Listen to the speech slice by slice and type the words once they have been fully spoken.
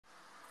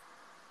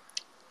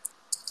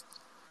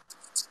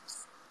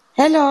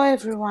Hello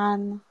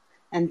everyone,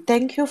 and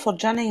thank you for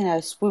joining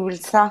us. We will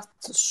start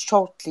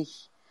shortly.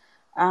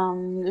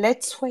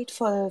 Let's wait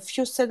for a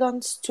few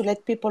seconds to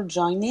let people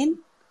join in.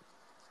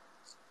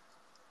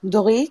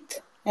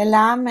 Dorit,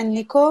 Eilam, and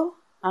Nico,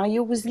 are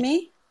you with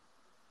me?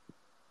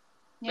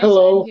 Yes,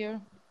 Hello. I'm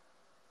here.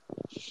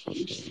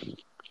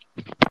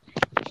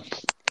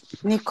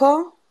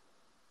 Nico?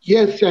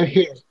 Yes, I'm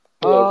here.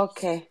 Hello.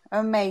 Okay,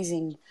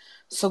 amazing.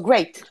 So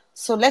great.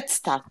 So let's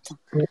start.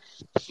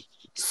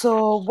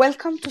 So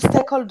welcome to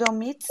Stakeholder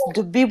Meets,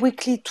 the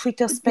bi-weekly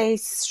Twitter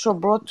space show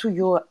brought to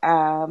you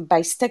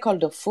by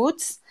Steakholder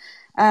Foods.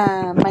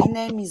 My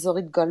name is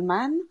Orit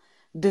Goldman,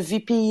 the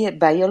VP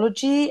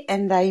Biology,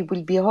 and I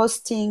will be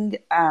hosting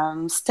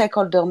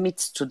Stakeholder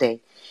Meets today.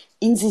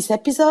 In this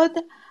episode,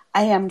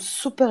 I am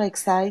super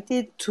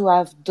excited to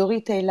have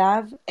Dorit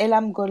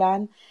Eilam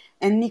Golan,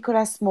 and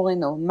Nicolás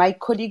Moreno, my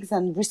colleagues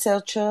and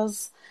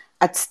researchers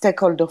at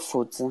Stakeholder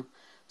Foods.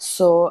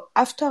 So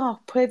after our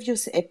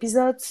previous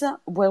episodes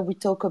where we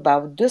talk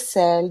about the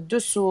cell,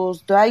 the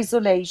source, the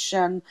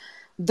isolation,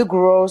 the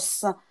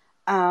growth,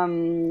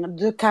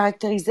 the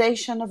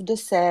characterization of the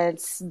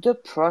cells, the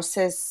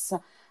process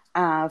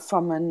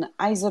from an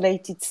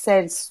isolated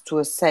cells to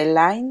a cell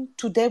line,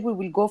 today we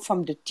will go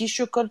from the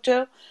tissue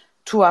culture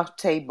to our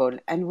table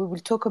and we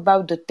will talk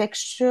about the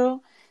texture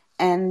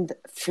and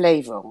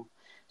flavor.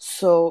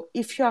 So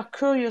if you are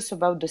curious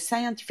about the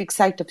scientific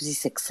side of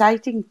this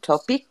exciting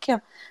topic,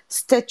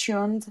 stay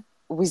tuned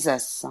with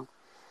us.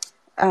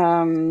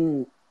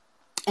 And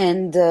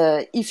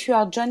if you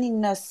are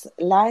joining us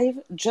live,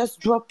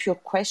 just drop your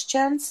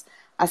questions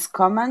as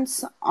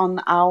comments on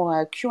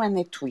our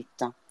Q&A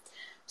tweet.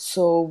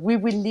 So we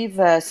will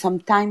leave some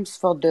time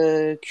for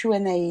the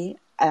Q&A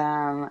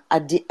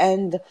at the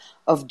end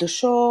of the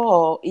show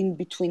or in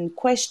between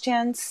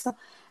questions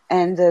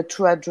and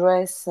to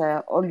address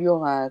all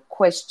your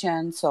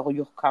questions or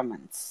your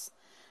comments.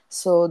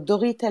 So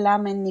Dorit,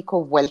 Eilam, and Nico,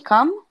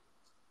 welcome.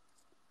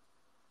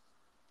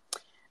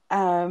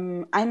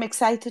 I'm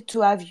excited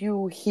to have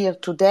you here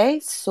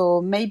today.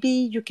 So maybe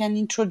you can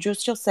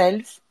introduce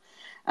yourself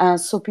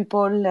so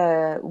people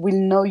will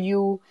know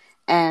you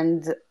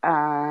and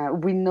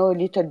will know a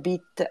little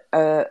bit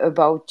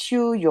about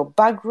you, your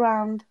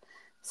background.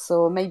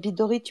 So maybe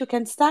Dorit, you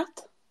can start?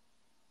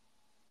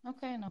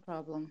 Okay, no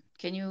problem.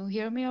 Can you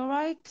hear me all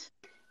right?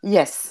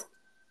 Yes.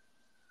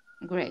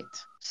 Great.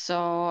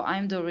 So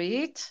I'm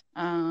Dorit.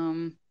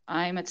 I'm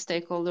at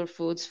Steakholder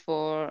Foods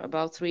for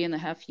about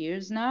 3.5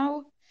 years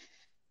now.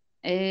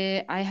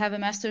 I have a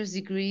master's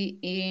degree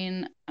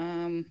in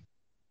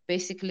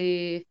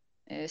basically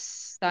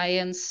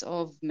science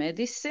of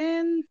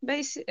medicine,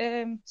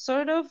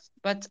 sort of,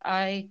 but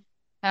I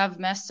have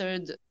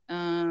mastered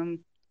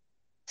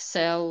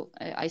cell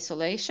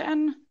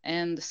isolation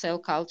and cell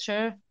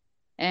culture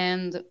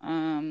and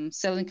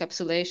cell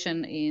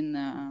encapsulation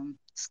in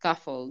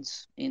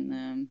scaffolds,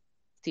 in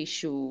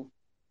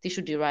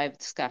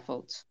tissue-derived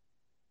scaffolds.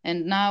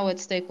 And now at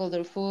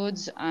Stakeholder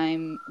Foods,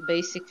 I'm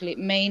basically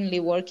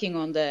mainly working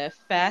on the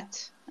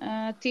fat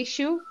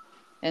tissue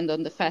and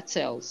on the fat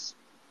cells.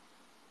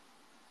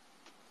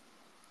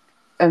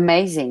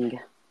 Amazing.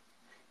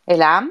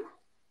 Eilam?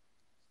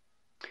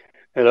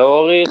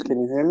 Hello, Orit.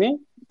 Can you hear me?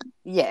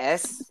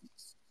 Yes.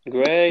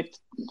 Great.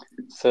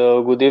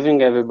 So, good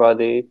evening,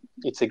 everybody.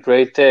 It's a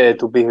great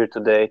to be here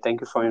today.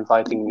 Thank you for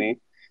inviting me.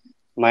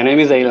 My name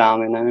is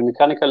Eilam, and I'm a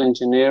mechanical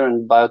engineer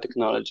and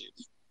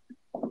biotechnologist.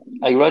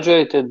 I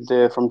graduated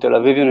from Tel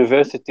Aviv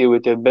University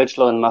with a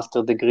bachelor and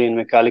master degree in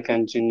mechanical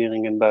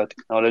engineering and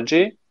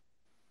biotechnology.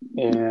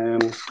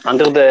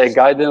 Under the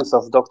guidance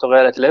of Dr.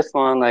 Eliyaev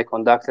Lessman, I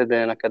conducted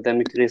an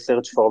academic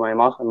research for my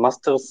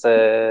master's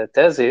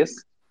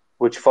thesis,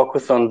 which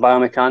focused on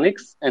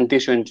biomechanics and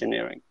tissue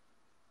engineering.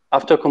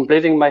 After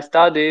completing my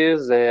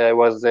studies, I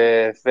was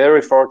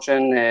very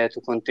fortunate to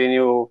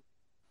continue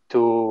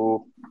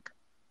to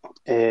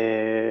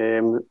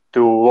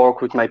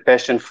work with my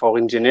passion for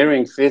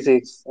engineering,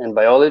 physics, and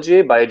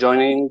biology by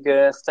joining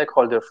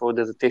Stakeholder Food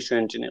as a tissue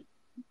engineer.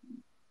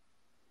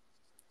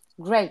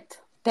 Great.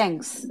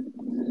 Thanks.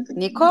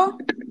 Nico?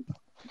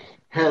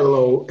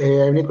 Hello.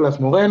 I'm Nicolás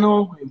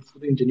Moreno. I'm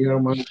food engineer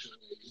manager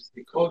at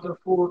Steakholder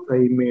Foods.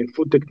 I'm a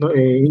food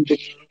engineer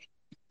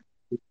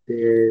with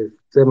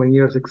 7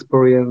 years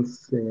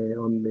experience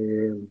on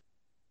the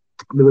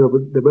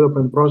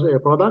development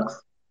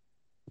products.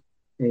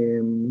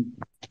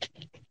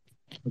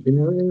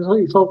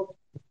 So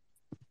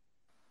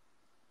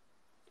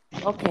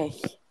Okay.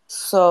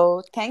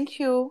 So thank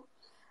you.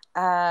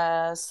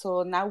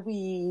 So now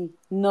we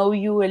know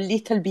you a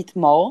little bit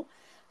more.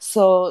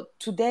 So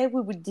today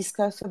we will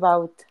discuss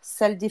about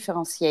cell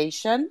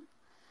differentiation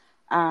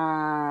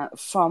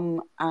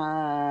from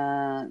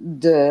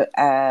the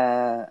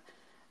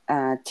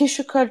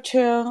tissue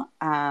culture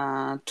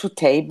to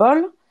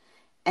table.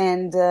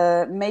 And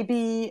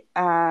maybe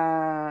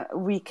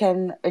we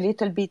can a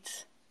little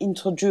bit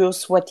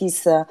introduce what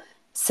is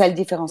cell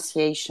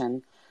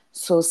differentiation.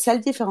 So cell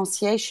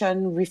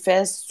differentiation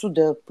refers to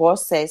the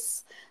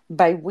process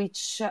by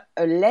which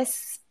a less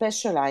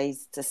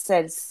specialized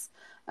cells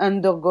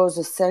undergoes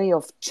a series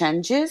of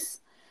changes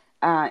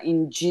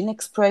in gene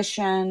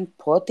expression,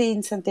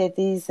 protein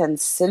synthesis, and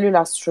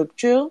cellular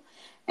structure,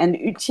 and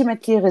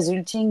ultimately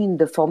resulting in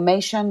the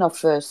formation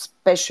of a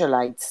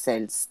specialized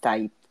cells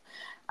type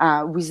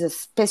with a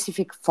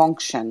specific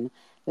function,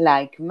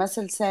 like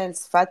muscle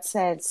cells, fat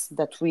cells,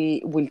 that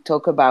we will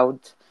talk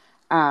about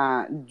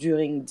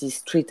during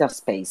this Twitter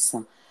space.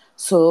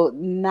 So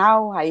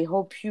now I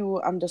hope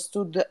you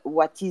understood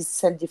what is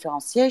cell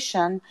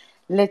differentiation.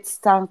 Let's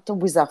start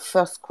with our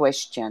first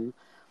question.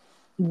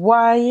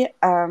 Why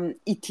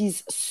it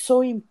is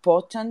so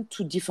important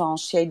to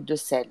differentiate the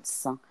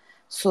cells?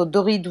 So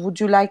Dorit, would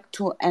you like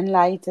to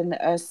enlighten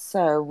us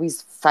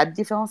with fat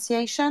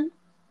differentiation?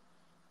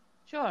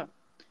 Sure.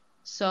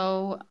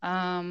 So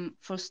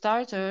for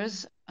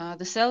starters,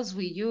 the cells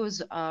we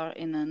use are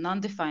in a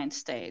non-defined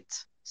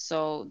state.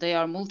 So they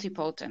are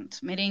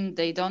multipotent, meaning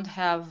they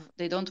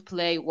don't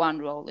play one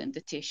role in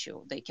the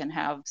tissue. They can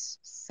have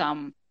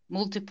some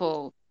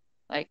multiple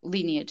like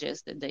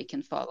lineages that they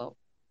can follow.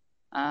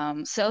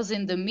 Cells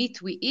in the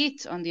meat we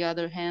eat, on the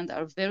other hand,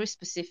 are very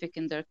specific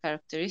in their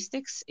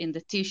characteristics in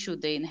the tissue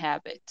they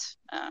inhabit.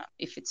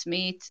 If it's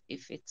meat,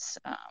 if it's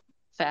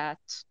fat,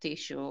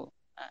 tissue,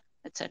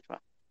 etc.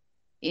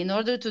 In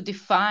order to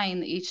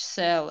define each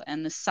cell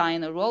and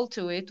assign a role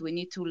to it, we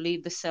need to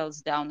lead the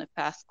cells down a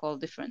path called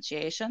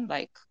differentiation,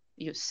 like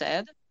you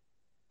said.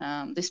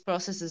 This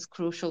process is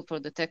crucial for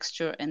the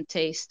texture and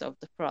taste of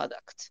the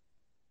product.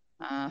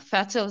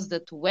 Fat cells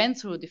that went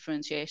through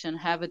differentiation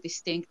have a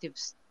distinctive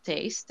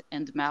taste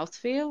and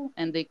mouthfeel,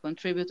 and they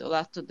contribute a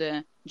lot to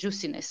the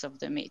juiciness of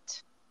the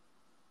meat.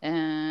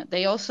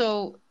 They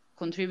also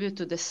contribute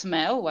to the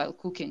smell while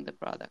cooking the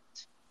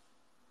product.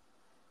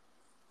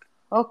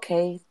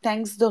 Okay,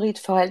 thanks Dorit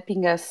for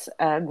helping us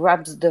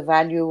grasp the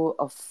value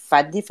of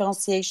fat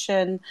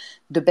differentiation,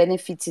 the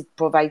benefits it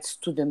provides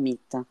to the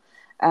meat.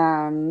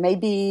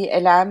 Maybe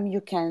Eilam,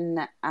 you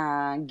can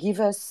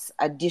give us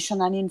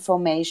additional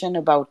information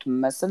about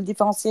muscle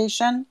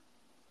differentiation?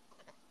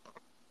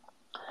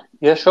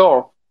 Yeah,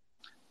 sure.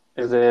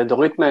 As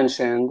Dorit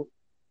mentioned,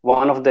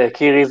 one of the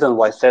key reasons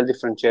why cell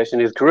differentiation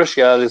is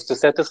crucial is to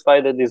satisfy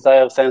the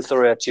desired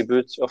sensory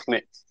attributes of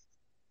meat,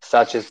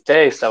 such as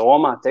taste,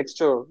 aroma,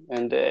 texture,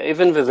 and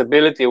even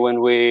visibility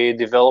when we're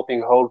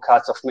developing whole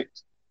cuts of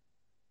meat.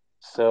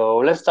 So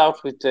let's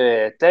start with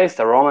taste,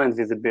 aroma, and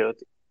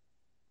visibility.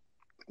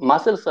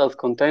 Muscle cells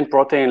contain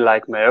protein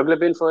like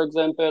myoglobin, for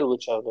example,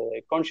 which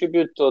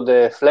contribute to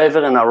the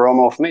flavor and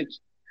aroma of meat.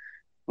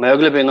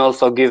 Myoglobin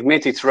also gives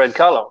meat its red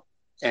color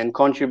and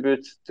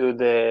contributes to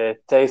the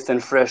taste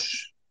and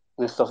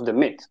freshness of the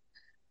meat.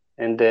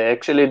 And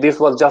actually, this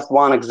was just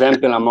one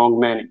example among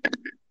many.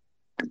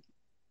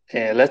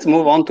 Let's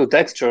move on to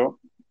texture.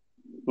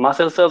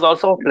 Muscle cells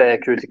also play a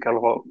critical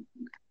role.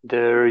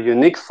 Their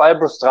unique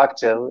fiber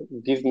structure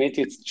gives meat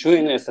its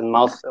chewiness and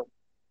mouthfeel.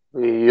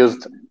 We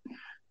used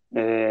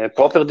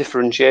proper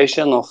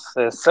differentiation of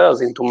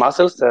cells into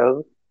muscle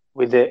cells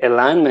with the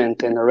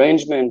alignment and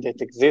arrangement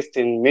that exists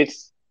in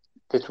meats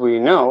that we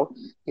know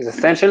is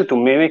essential to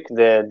mimic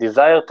the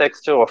desired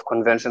texture of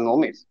conventional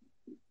meat.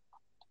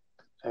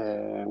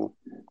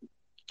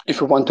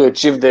 If we want to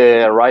achieve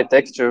the right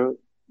texture,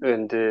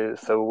 and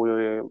so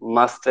we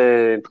must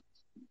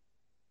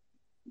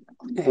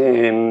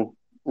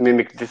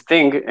mimic this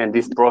thing and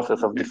this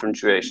process of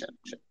differentiation.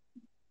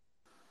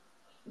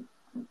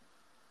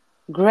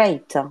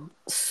 Great.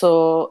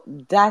 So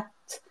that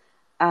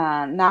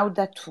now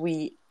that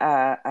we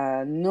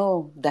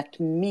know that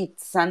meat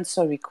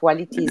sensory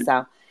qualities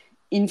are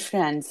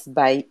influenced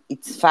by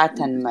its fat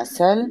and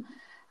muscle,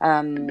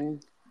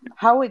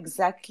 how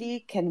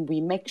exactly can we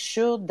make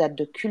sure that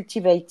the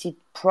cultivated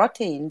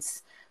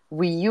proteins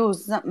we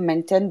use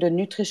maintain the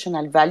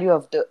nutritional value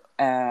of the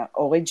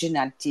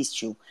original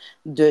tissue,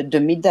 the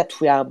meat that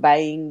we are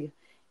buying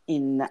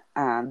in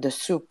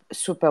the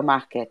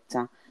supermarket?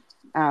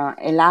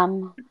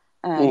 Eilam,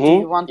 do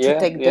you want to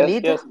take the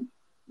lead?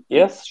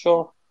 Yes,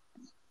 sure.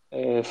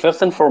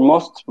 First and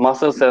foremost,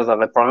 muscle cells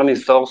are a primary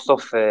source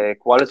of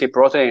quality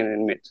protein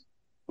in meat.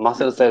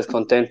 Muscle cells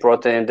contain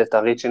protein that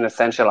are rich in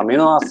essential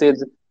amino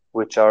acids,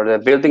 which are the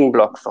building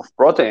blocks of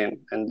protein,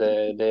 and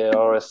they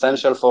are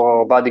essential for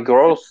our body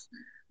growth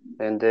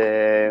and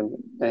the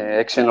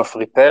action of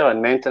repair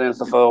and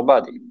maintenance of our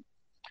body.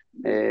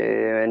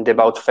 And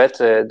about fat,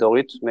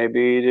 Dorit,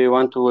 maybe you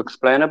want to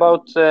explain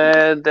about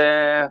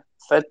the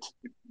fat?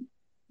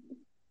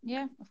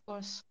 Yeah, of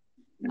course.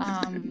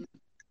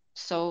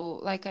 So,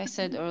 like I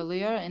said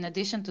earlier, in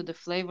addition to the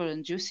flavor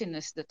and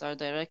juiciness that are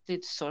directly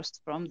sourced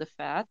from the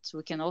fat,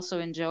 we can also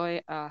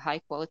enjoy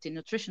high quality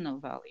nutritional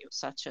value,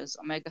 such as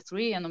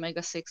omega-3 and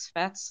omega-6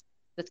 fats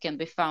that can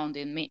be found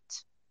in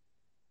meat.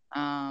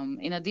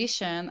 In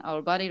addition,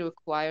 our body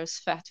requires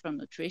fat from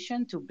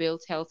nutrition to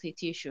build healthy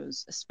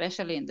tissues,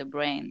 especially in the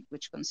brain,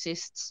 which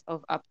consists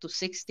of up to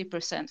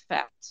 60%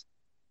 fat.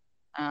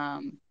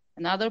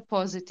 Another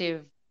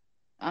positive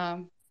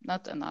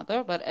not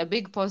another, but a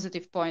big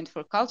positive point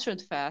for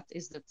cultured fat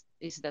is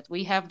that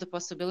we have the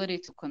possibility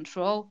to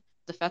control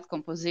the fat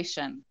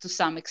composition to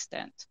some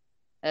extent.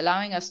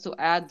 allowing us to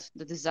add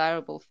the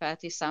desirable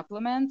fatty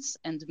supplements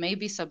and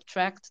maybe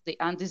subtract the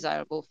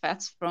undesirable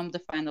fats from the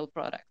final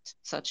product,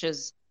 such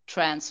as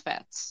trans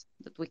fats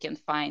that we can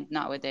find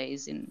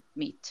nowadays in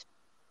meat.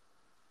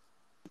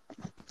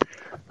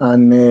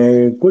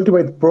 And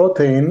cultivated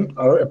protein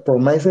are a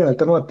promising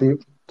alternative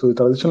to the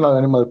traditional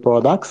animal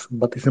products,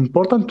 but it's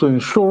important to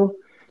ensure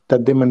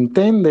that they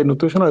maintain the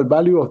nutritional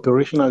value of the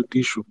original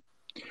tissue.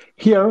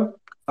 Here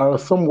are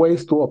some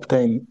ways to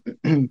obtain.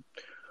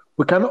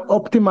 We can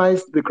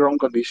optimize the growing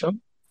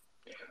condition.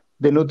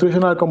 The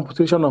nutritional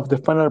composition of the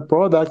final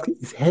product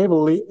is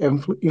heavily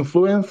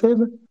influenced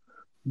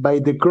by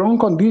the growing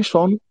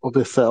condition of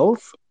the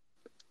cells,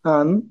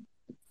 and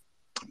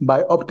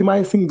by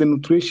optimizing the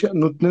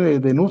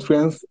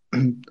nutrients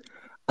and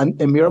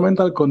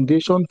environmental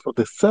conditions for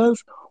the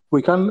cells,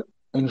 we can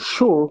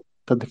ensure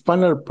that the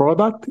final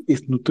product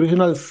is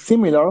nutritionally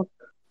similar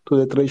to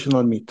the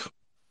traditional meat.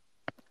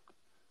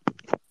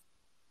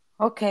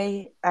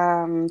 Okay,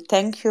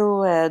 thank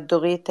you,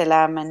 Dorit,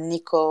 Eilam, and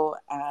Nico,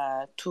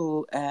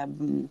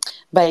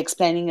 by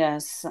explaining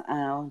us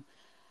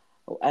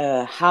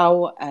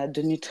how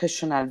the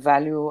nutritional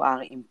value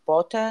are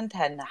important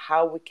and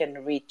how we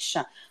can reach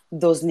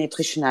those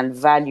nutritional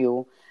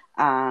value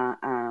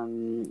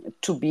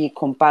to be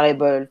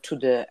comparable to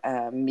the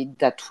meat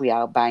that we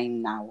are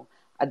buying now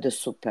at the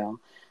super.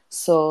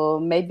 So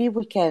maybe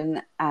we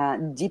can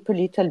dip a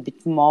little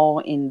bit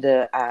more in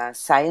the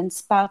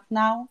science part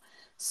now.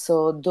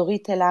 So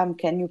Dorit, Eilam,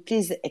 can you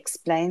please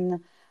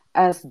explain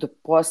us the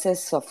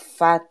process of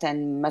fat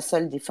and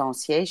muscle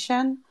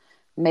differentiation?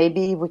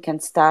 Maybe we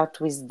can start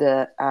with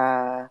the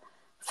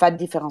fat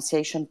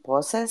differentiation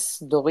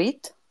process.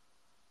 Dorit?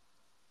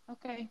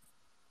 Okay.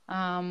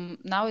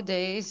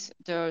 Nowadays,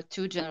 there are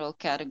two general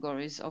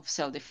categories of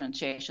cell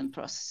differentiation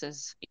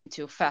processes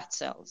into fat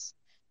cells.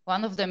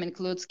 One of them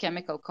includes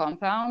chemical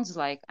compounds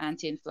like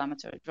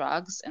anti-inflammatory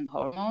drugs and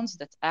hormones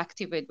that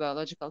activate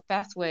biological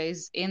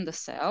pathways in the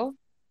cell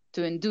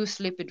to induce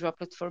lipid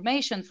droplet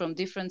formation from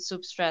different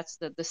substrates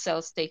that the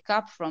cells take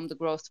up from the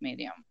growth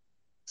medium,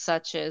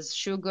 such as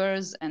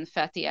sugars and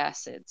fatty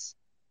acids.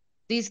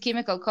 These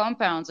chemical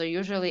compounds are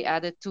usually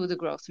added to the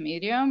growth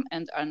medium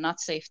and are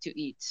not safe to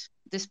eat.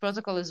 This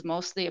protocol is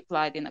mostly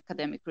applied in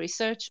academic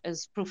research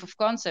as proof of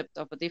concept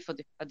of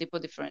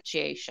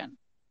adipodifferentiation.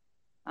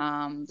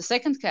 The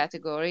second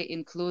category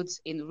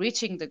includes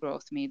enriching the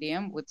growth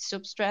medium with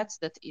substrates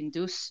that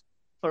induce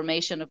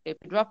formation of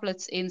lipid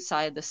droplets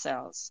inside the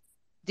cells.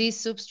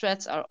 These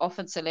substrates are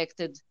often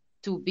selected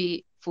to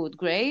be food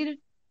grade,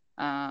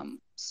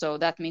 so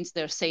that means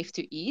they're safe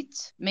to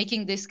eat,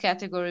 making this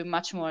category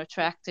much more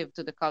attractive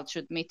to the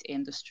cultured meat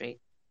industry,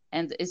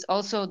 and is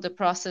also the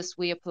process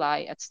we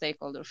apply at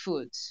Steakholder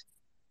Foods.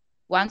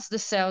 Once the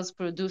cells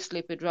produce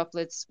lipid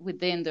droplets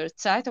within their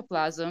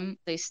cytoplasm,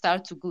 they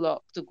start to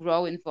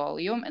grow in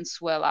volume and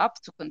swell up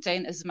to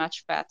contain as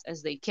much fat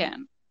as they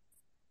can.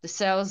 The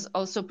cells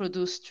also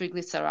produce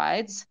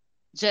triglycerides,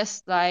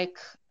 just like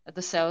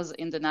the cells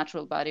in the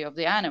natural body of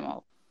the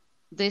animal.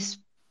 This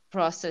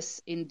process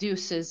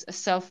induces a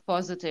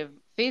self-positive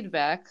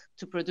feedback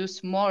to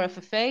produce more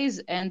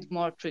FFAs and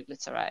more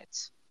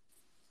triglycerides.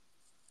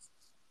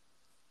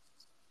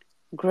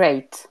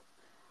 Great.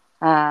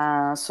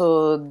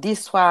 So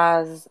this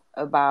was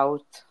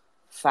about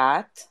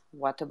fat.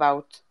 What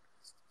about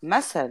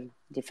muscle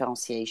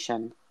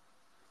differentiation?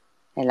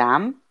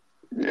 Eilam?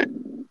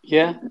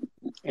 Yeah.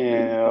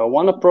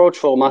 One approach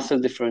for muscle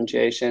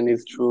differentiation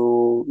is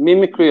through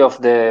mimicry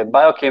of the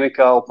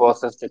biochemical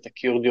process that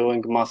occur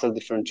during muscle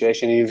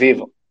differentiation in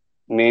vivo,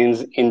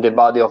 means in the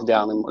body of the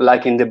animal,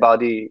 like in the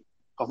body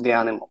of the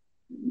animal.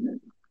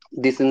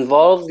 This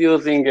involves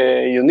using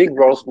a unique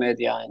growth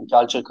media and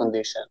culture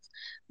conditions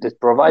that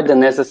provide the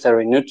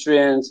necessary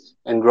nutrients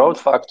and growth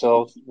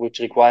factors which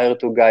require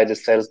to guide the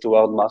cells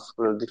toward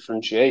muscular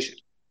differentiation.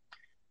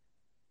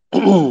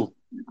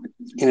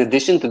 In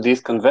addition to this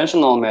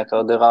conventional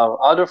method, there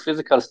are other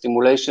physical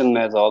stimulation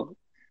methods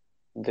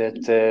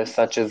that,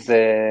 such as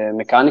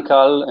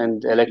mechanical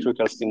and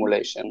electrical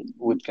stimulation,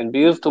 which can be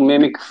used to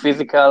mimic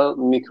physical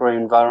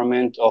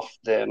microenvironment of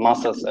the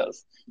muscle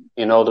cells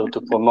in order to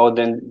promote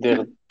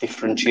their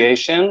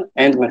differentiation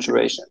and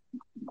maturation.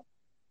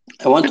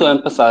 I want to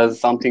emphasize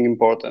something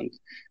important.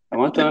 I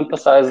want to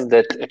emphasize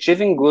that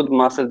achieving good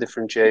muscle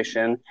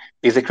differentiation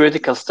is a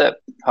critical step.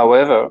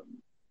 However,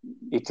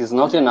 it is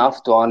not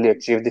enough to only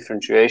achieve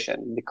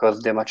differentiation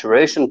because the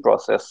maturation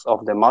process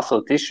of the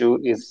muscle tissue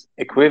is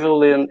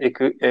equivalent.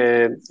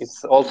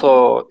 It's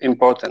also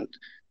important.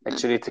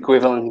 Actually, it's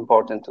equivalent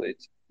important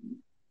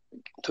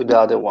to the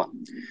other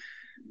one.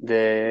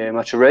 The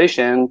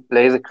maturation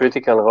plays a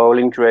critical role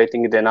in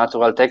creating the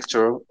natural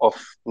texture of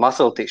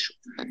muscle tissue.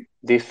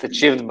 This is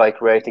achieved by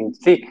creating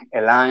thick,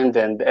 aligned,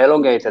 and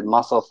elongated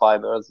muscle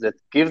fibers that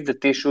give the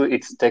tissue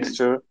its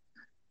texture.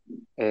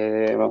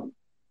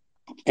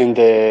 And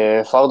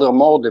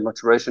furthermore, the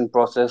maturation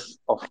process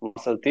of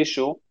muscle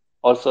tissue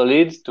also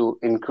leads to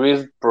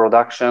increased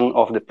production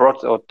of the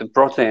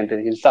protein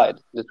inside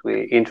that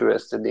we're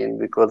interested in,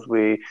 because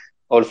we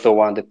also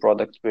want the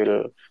product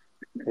will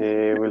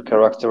will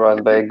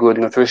characterize by a good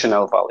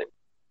nutritional value.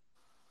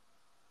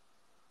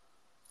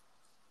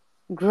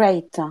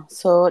 Great.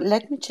 So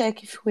let me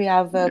check if we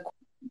have a...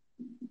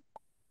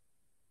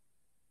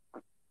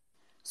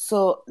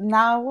 So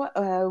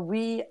now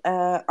we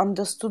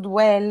understood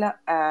well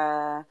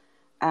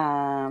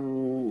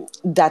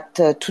that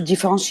to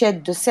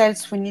differentiate the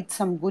cells, we need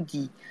some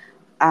goodie.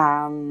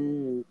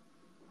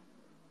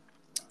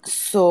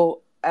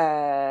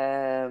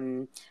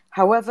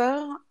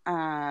 However,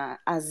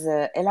 as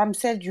Eilam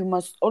said, you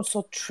must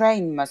also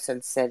train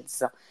muscle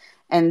cells.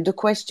 And the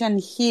question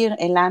here,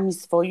 Eilam,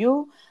 is for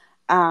you.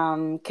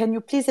 Can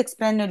you please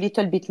explain a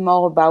little bit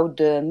more about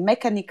the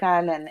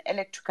mechanical and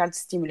electrical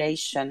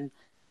stimulation?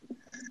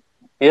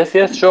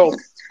 Yes, sure.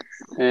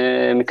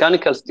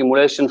 Mechanical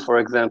stimulation, for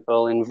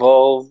example,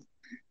 involve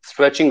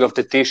stretching of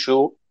the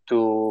tissue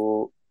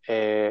to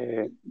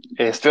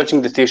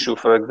stretching the tissue,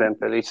 for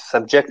example. It's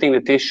subjecting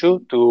the tissue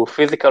to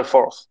physical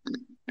force.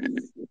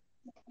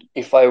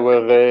 If I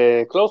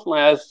were close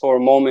my eyes for a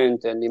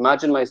moment and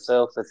imagine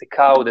myself as a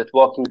cow that's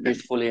walking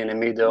peacefully in a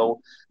meadow,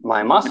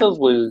 my muscles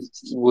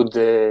would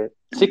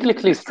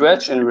cyclically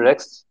stretch and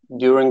relax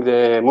during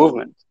the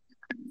movement.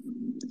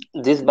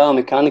 This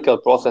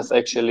biomechanical process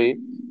actually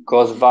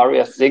causes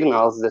various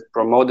signals that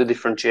promote the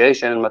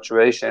differentiation and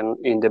maturation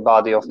in the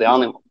body of the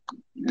animal.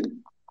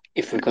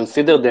 If we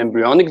consider the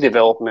embryonic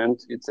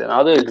development, it's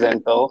another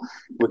example,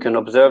 we can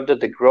observe that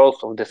the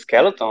growth of the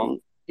skeleton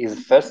is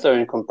faster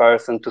in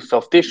comparison to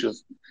soft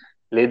tissues,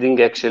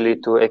 leading actually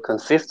to a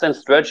consistent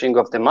stretching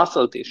of the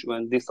muscle tissue.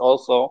 And this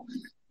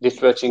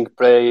stretching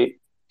play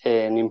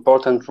an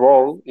important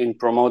role in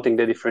promoting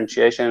the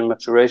differentiation and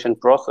maturation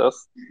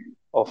process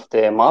of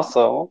the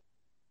muscle,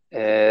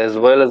 as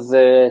well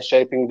as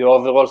shaping the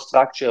overall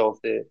structure of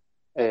the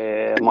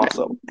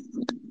muscle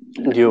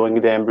during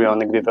the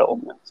embryonic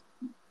development.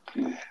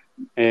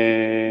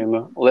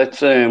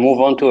 Let's move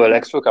on to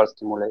electrical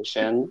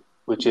stimulation,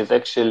 which is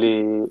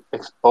actually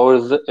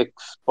expose the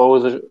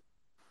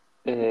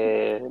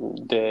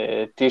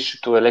tissue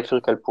to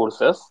electrical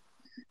pulses,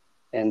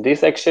 and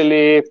this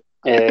actually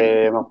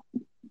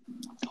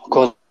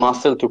causes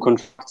muscle to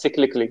contract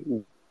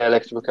cyclically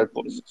electrical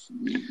pulses.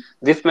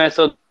 This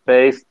method is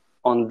based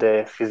on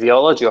the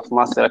physiology of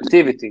muscle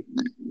activity,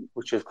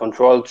 which is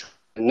controlled through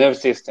the nerve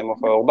system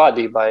of our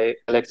body by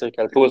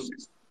electrical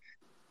pulses.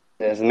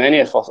 As many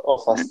of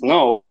us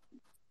know,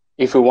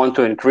 if we want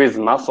to increase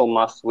muscle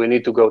mass, we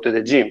need to go to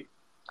the gym.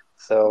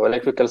 So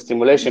electrical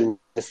stimulation,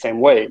 the same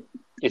way,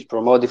 it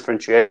promotes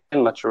differentiation,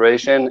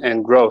 maturation,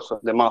 and growth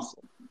of the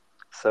muscle.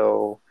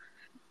 So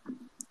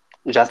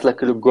just like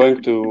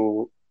going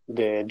to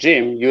the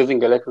gym,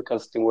 using electrical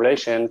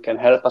stimulation can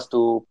help us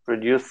to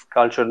produce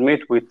cultured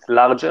meat with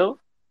larger,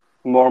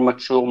 more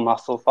mature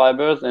muscle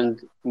fibers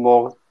and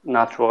more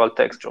natural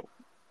texture.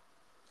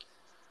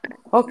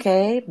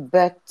 Okay,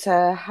 but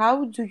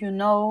how do you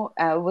know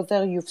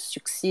whether you've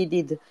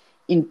succeeded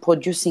in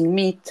producing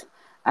meat,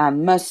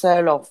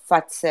 muscle or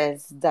fat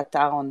cells that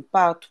are on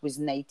par with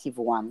native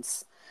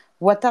ones?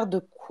 What are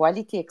the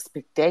quality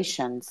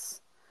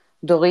expectations?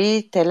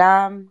 Dorit,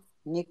 Eilam,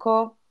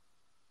 Nico?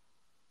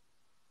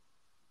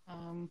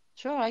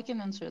 Sure, I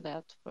can answer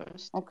that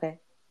first. Okay.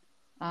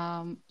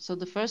 So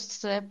the first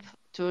step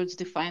towards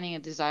defining a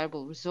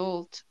desirable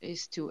result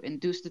is to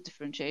induce the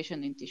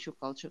differentiation in tissue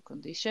culture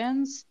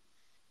conditions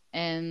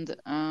and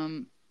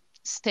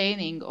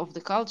staining of the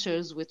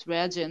cultures with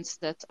reagents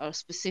that are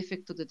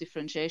specific to the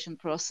differentiation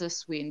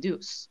process we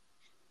induce.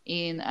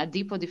 In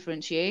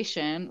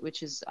adipodifferentiation,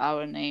 which is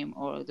our name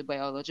or the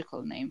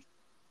biological name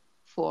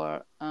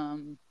for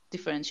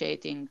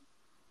differentiating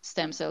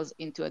stem cells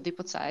into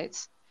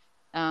adipocytes,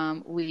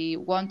 we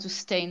want to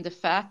stain the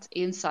fat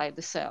inside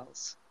the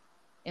cells.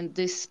 In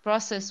this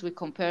process, we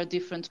compare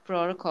different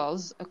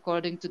protocols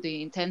according to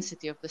the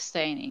intensity of the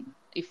staining.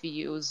 If we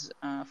use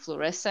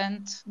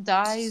fluorescent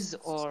dyes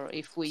or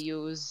if we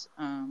use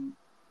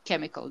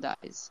chemical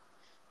dyes.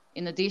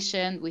 In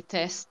addition, we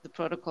test the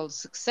protocol's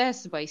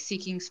success by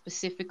seeking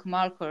specific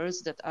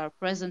markers that are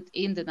present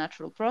in the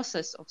natural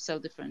process of cell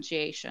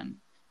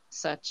differentiation,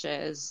 such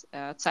as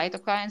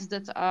cytokines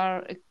that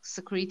are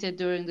secreted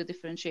during the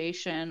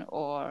differentiation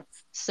or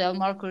cell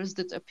markers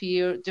that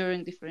appear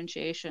during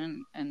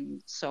differentiation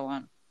and so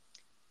on.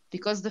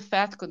 Because the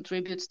fat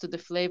contributes to the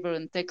flavor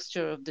and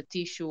texture of the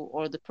tissue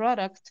or the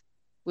product,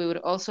 we would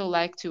also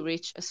like to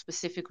reach a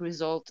specific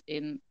result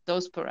in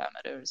those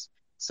parameters.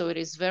 So it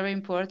is very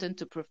important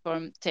to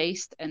perform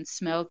taste and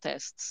smell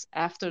tests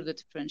after the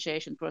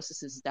differentiation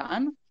process is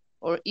done,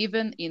 or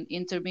even in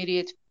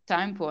intermediate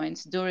time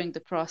points during the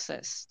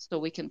process, so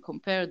we can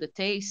compare the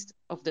taste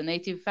of the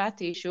native fat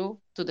tissue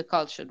to the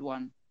cultured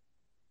one.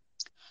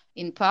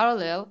 In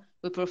parallel,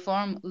 we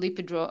perform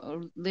lipid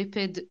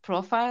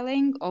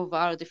profiling of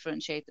our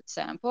differentiated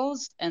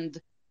samples, and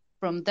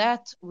from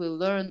that, we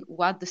learn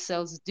what the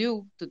cells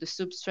do to the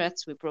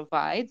substrates we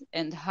provide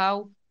and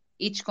how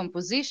each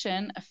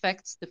composition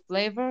affects the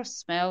flavor,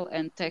 smell,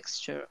 and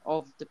texture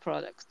of the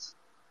product.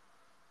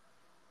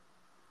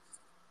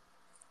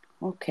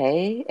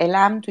 Okay.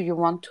 Eilam, do you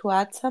want to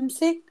add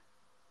something?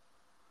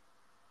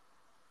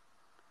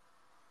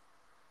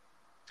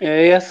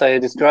 Yes, I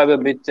describe a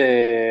bit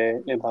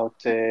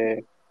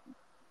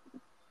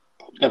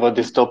about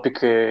this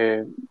topic,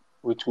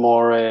 which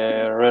more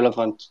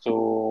relevant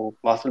to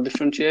muscle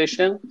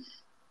differentiation.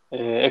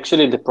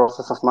 Actually, the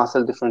process of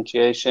muscle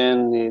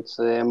differentiation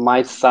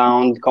might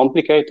sound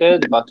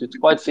complicated, but it's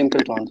quite simple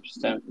to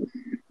understand.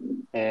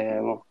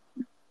 Um,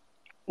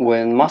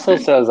 when muscle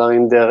cells are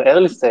in their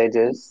early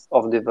stages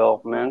of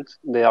development,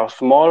 they are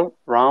small,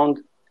 round,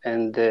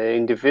 and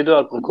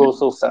individual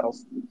precursor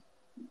cells.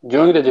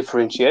 During the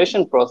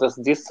differentiation process,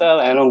 these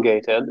cells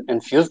elongated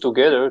and fused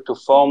together to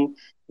form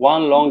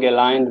one long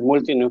aligned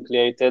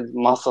multinucleated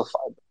muscle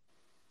fiber.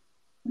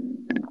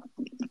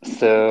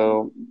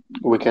 So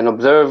we can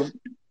observe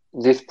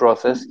this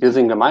process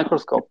using a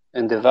microscope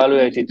and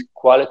evaluate it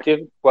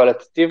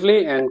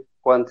qualitatively and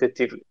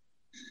quantitatively.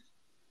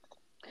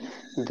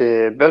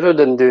 The better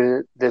than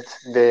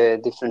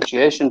the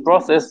differentiation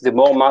process, the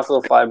more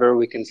muscle fiber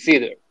we can see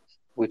there,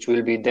 which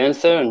will be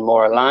denser and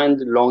more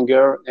aligned,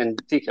 longer,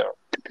 and thicker.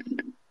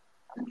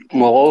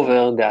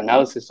 Moreover, the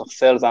analysis of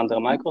cells under a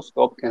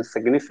microscope can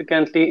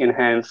significantly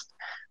enhanced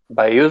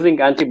by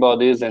using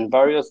antibodies and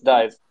various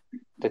dyes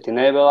that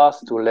enable us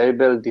to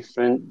label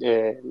different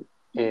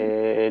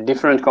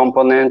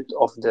components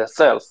of the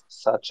cells,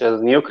 such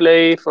as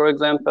nuclei, for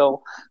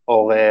example,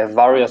 or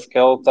various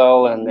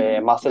skeletal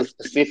and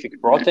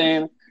muscle-specific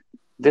protein.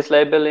 This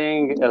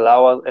labeling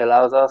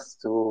allows us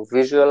to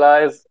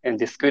visualize and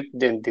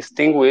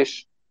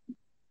distinguish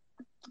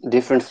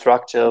different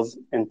structures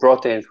and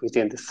proteins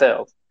within the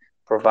cells,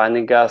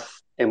 providing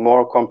us a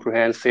more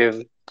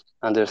comprehensive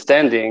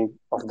understanding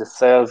of the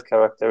cell's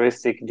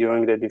characteristic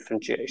during the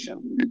differentiation.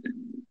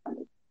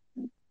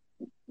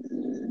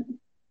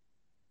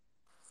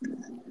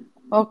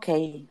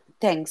 Okay,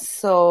 thanks.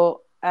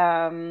 So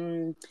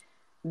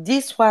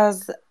this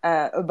was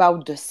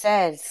about the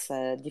cells,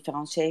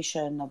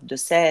 differentiation of the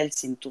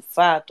cells into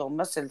fat or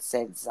muscle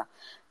cells.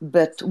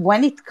 But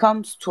when it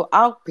comes to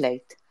our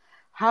plate,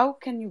 how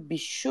can you be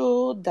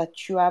sure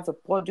that you have a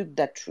product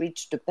that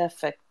reaches the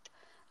perfect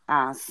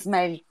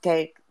smell,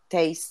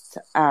 taste,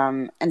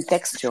 and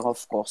texture,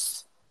 of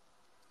course?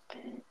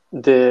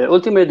 The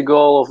ultimate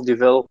goal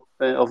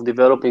of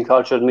developing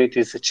cultured meat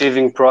is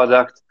achieving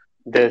product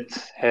that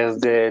has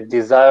the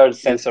desired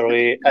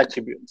sensory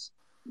attributes.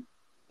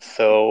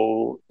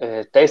 So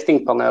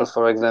tasting panels,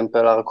 for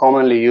example, are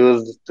commonly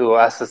used to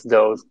assess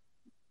those.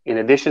 In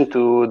addition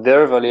to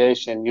their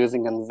evaluation,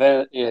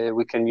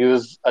 we can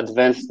use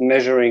advanced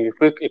measuring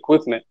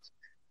equipment,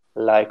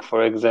 like,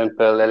 for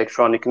example,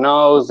 electronic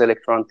nose,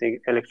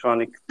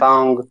 electronic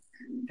tongue,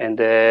 and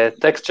a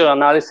texture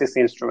analysis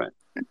instrument.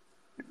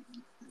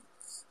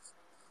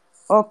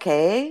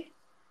 Okay.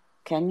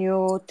 Can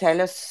you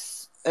tell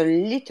us a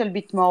little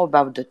bit more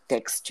about the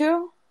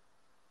texture?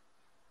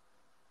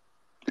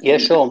 Yeah,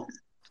 sure.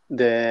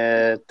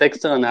 The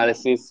texture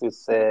analysis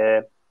is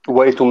a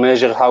way to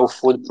measure how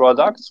food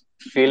products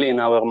feel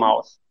in our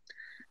mouth.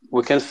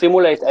 We can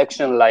simulate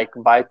action like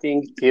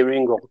biting,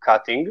 tearing, or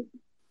cutting,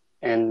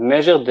 and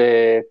measure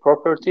the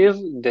properties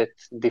that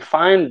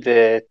define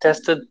the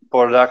tested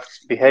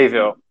product's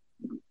behavior.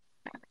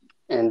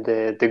 And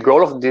the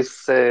goal of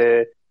this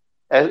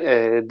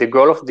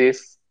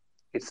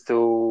is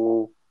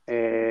to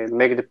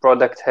make the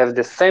product have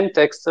the same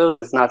texture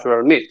as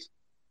natural meat,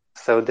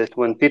 so that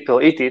when people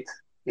eat it,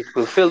 it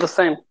will feel the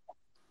same.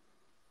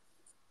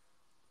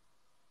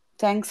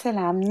 Thanks,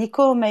 Eliyaev.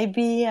 Nico,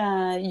 maybe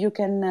you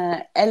can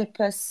help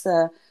us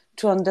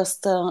to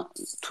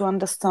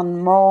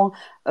understand more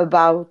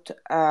about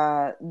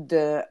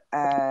the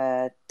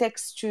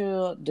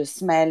texture, the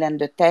smell, and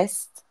the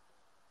taste.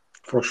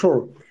 For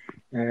sure.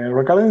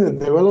 Regarding the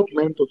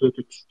development of the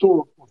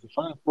texture of the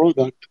final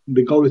product,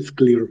 the goal is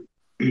clear.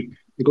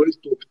 The goal is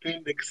to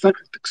obtain the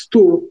exact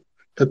texture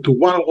that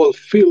one will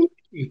feel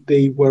if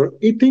they were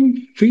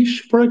eating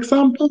fish, for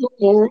example,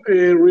 or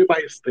a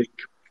ribeye steak.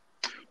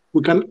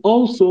 We can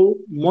also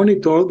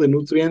monitor the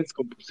nutrients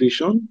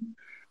composition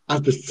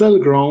as the cell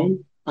grows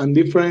and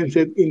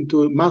differentiate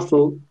into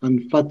muscle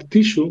and fat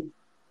tissue.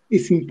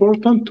 It's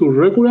important to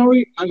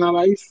regularly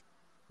analyze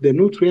the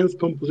nutrients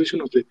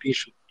composition of the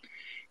tissue.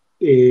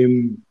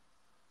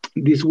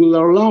 This will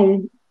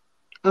allow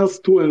us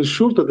to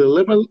ensure that the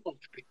level of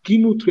the key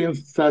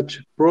nutrients such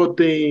as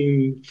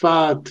protein,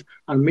 fat,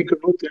 and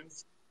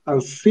micronutrients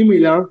are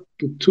similar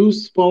to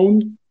those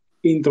found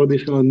in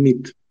traditional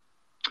meat.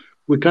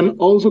 We can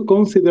also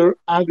consider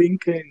adding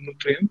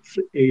nutrients.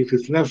 If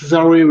it's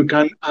necessary, we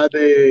can add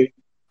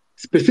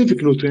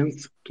specific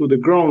nutrients to the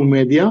ground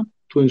media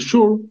to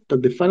ensure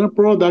that the final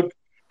product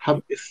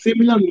have a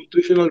similar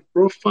nutritional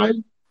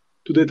profile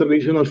to the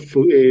traditional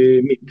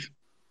meat.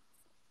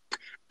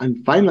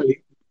 And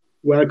finally,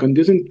 we are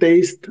conducting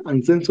taste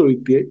and sensory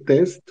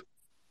test.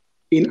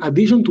 In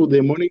addition to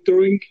the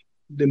monitoring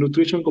the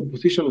nutrition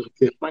composition of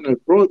the final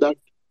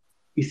product,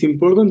 it's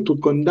important to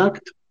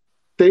conduct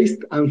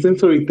taste and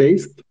sensory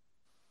taste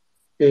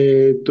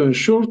to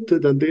ensure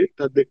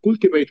that the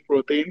cultivated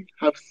protein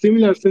have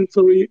similar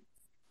sensory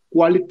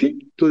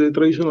quality to the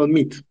traditional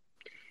meat.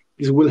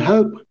 This will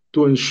help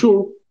to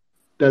ensure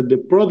that the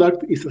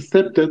product is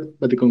accepted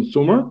by the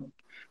consumer,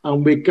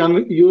 and we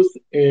can use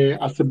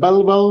as a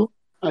valuable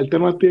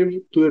alternative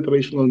to the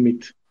traditional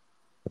meat.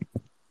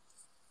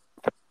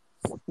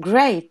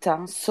 Great.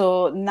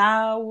 So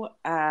now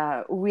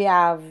we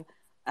have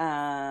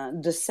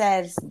the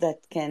cells that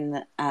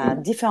can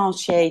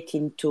differentiate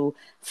into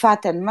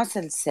fat and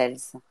muscle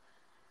cells.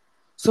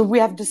 So we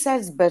have the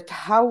cells, but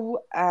how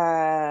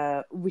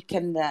we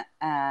can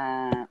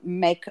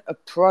make a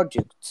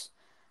product,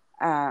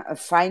 a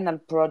final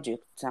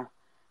product?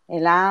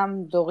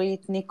 Eilam,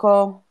 Dorit,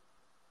 Nico?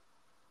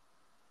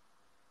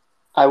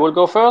 I will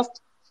go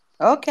first.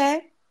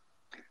 Okay.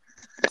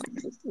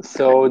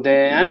 So the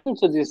answer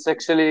to this,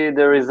 actually,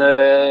 there is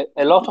a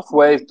lot of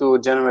ways to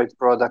generate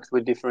products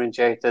with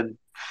differentiated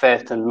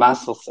fat and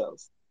muscle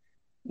cells.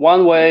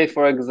 One way,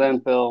 for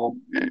example,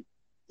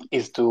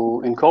 is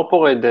to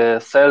incorporate the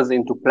cells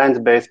into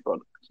plant-based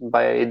products.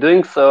 By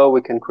doing so,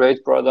 we can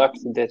create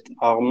products that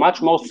are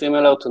much more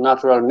similar to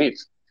natural meat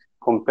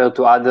compared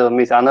to other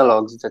meat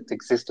analogs that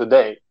exist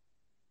today.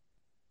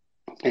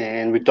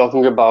 And we're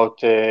talking about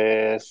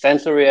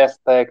sensory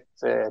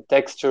aspects,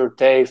 texture,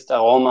 taste,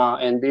 aroma,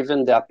 and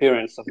even the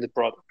appearance of the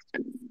product.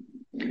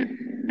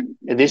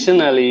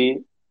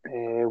 Additionally,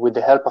 with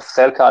the help of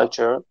cell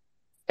culture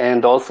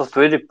and also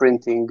 3D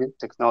printing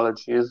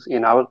technologies,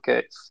 in our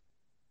case,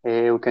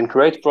 we can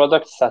create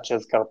products such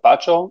as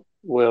carpaccio,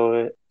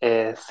 where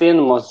a thin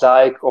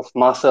mosaic of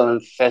muscle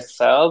and fat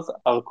cells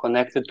are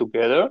connected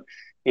together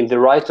in the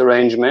right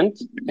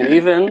arrangement, and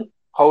even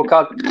whole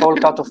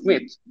cut of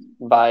meat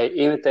by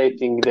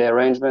imitating the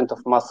arrangement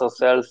of muscle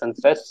cells and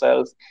fat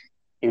cells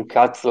in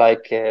cuts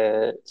like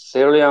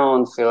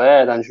sirloin,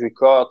 filet,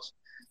 entrecôte.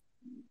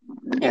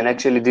 And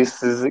actually,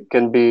 this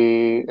can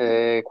be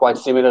quite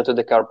similar to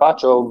the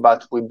carpaccio,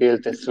 but we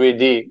built a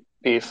 3D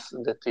piece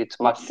that it's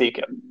much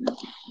thicker.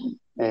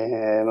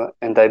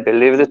 And I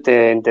believe that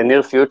in the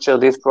near future,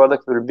 this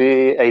product will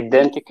be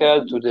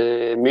identical to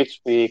the meat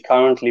we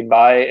currently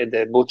buy at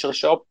the butcher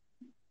shop.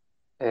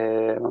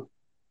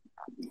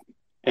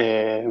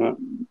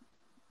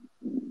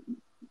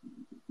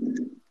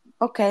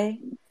 Okay.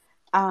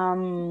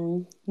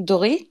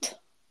 Dorit?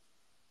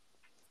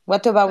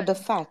 What about the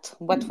fat?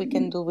 What we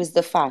can do with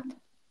the fat?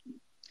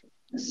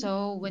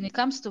 So when it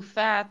comes to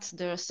fat,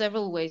 there are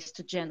several ways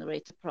to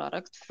generate a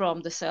product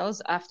from the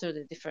cells after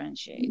they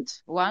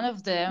differentiate. One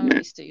of them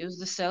is to use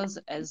the cells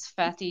as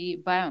fatty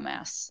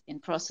biomass in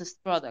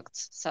processed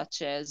products,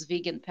 such as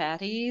vegan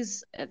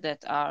patties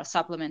that are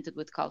supplemented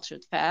with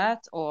cultured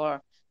fat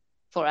or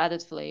for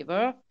added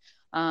flavor,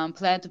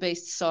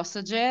 plant-based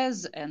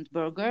sausages and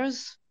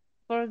burgers,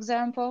 for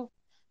example.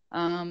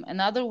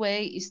 Another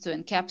way is to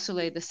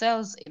encapsulate the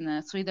cells in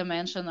a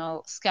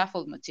three-dimensional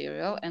scaffold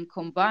material and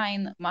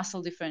combine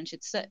muscle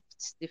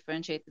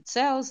differentiated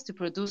cells to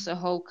produce a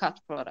whole cut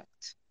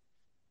product.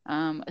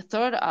 A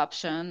third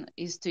option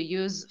is to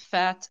use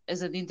fat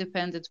as an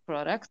independent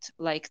product,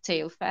 like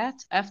tail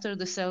fat, after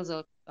the cells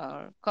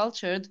are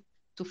cultured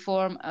to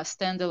form a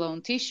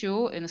standalone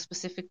tissue in a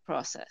specific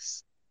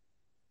process.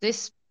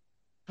 This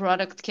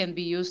product can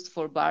be used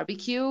for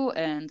barbecue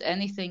and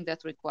anything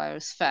that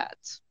requires fat.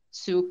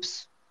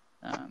 Soups.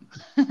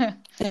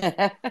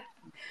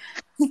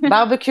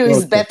 Barbecue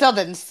is better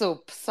than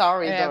soup.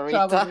 Sorry, Dorit.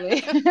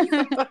 Probably.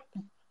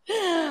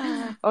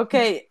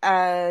 Okay,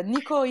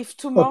 Nico, if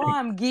tomorrow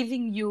I'm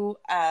giving you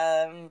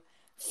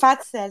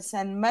fat cells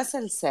and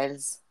muscle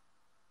cells,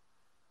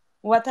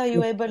 what are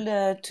you able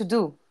to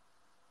do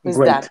with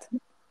that?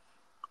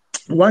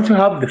 Once you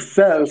have the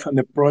cells and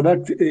the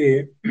product,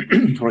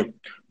 sorry,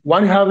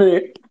 once you have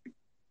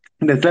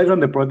the cells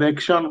and the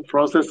production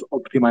process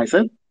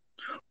optimized,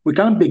 we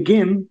can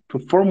begin to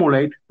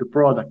formulate the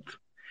product.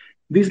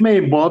 This may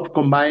involve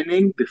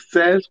combining the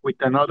cells with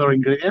another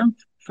ingredient,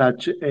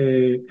 such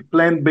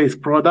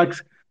plant-based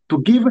products,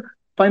 to give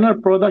final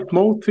product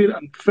mouthfeel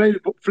and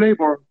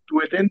flavor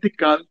to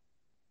identical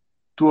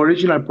to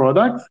original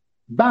products.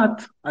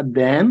 But at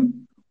the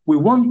end, we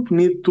won't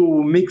need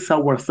to mix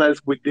our cells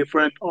with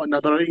different or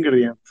another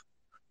ingredients.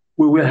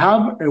 We will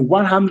have a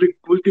 100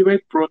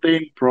 cultivated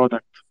protein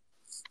product.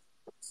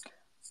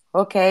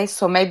 Okay,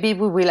 so maybe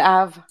we will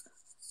have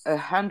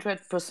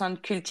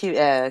 100%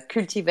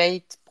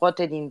 cultivate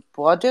protein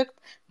product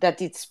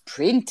that it's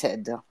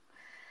printed,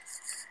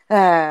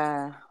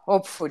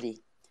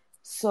 hopefully.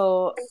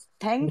 So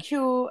thank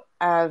you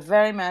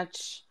very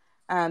much,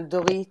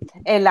 Dorit,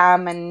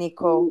 Eilam, and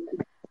Nico.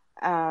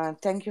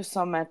 Thank you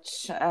so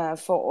much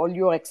for all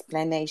your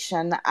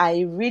explanation.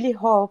 I really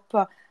hope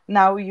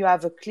now you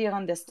have a clear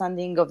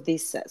understanding of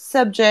this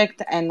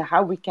subject and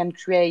how we can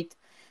create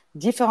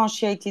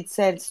differentiated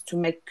cells to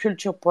make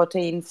culture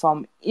protein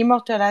from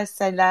immortalized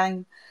cell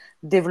line,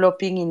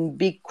 developing in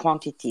big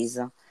quantities.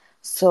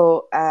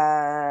 So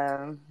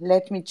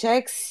let me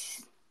check.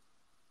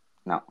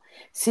 No,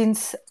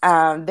 since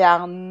there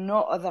are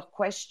no other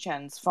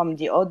questions from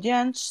the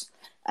audience,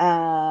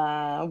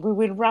 we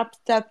will wrap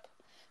it up.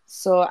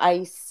 So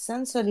I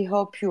sincerely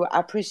hope you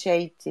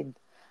appreciated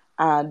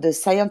the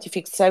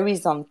scientific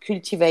series on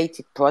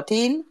cultivated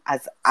protein,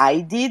 as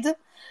I did.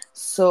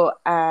 So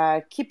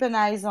keep an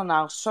eye on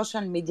our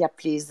social media,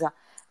 please,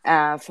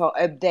 for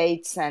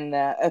updates and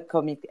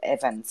upcoming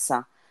events.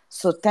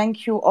 So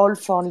thank you all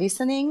for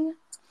listening.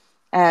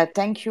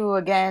 Thank you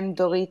again,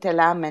 Dorit,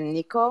 Eilam, and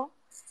Nico.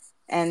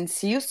 And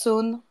see you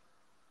soon.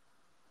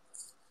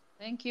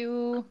 Thank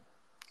you.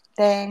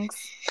 Thanks.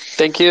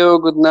 Thank you.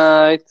 Good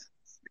night.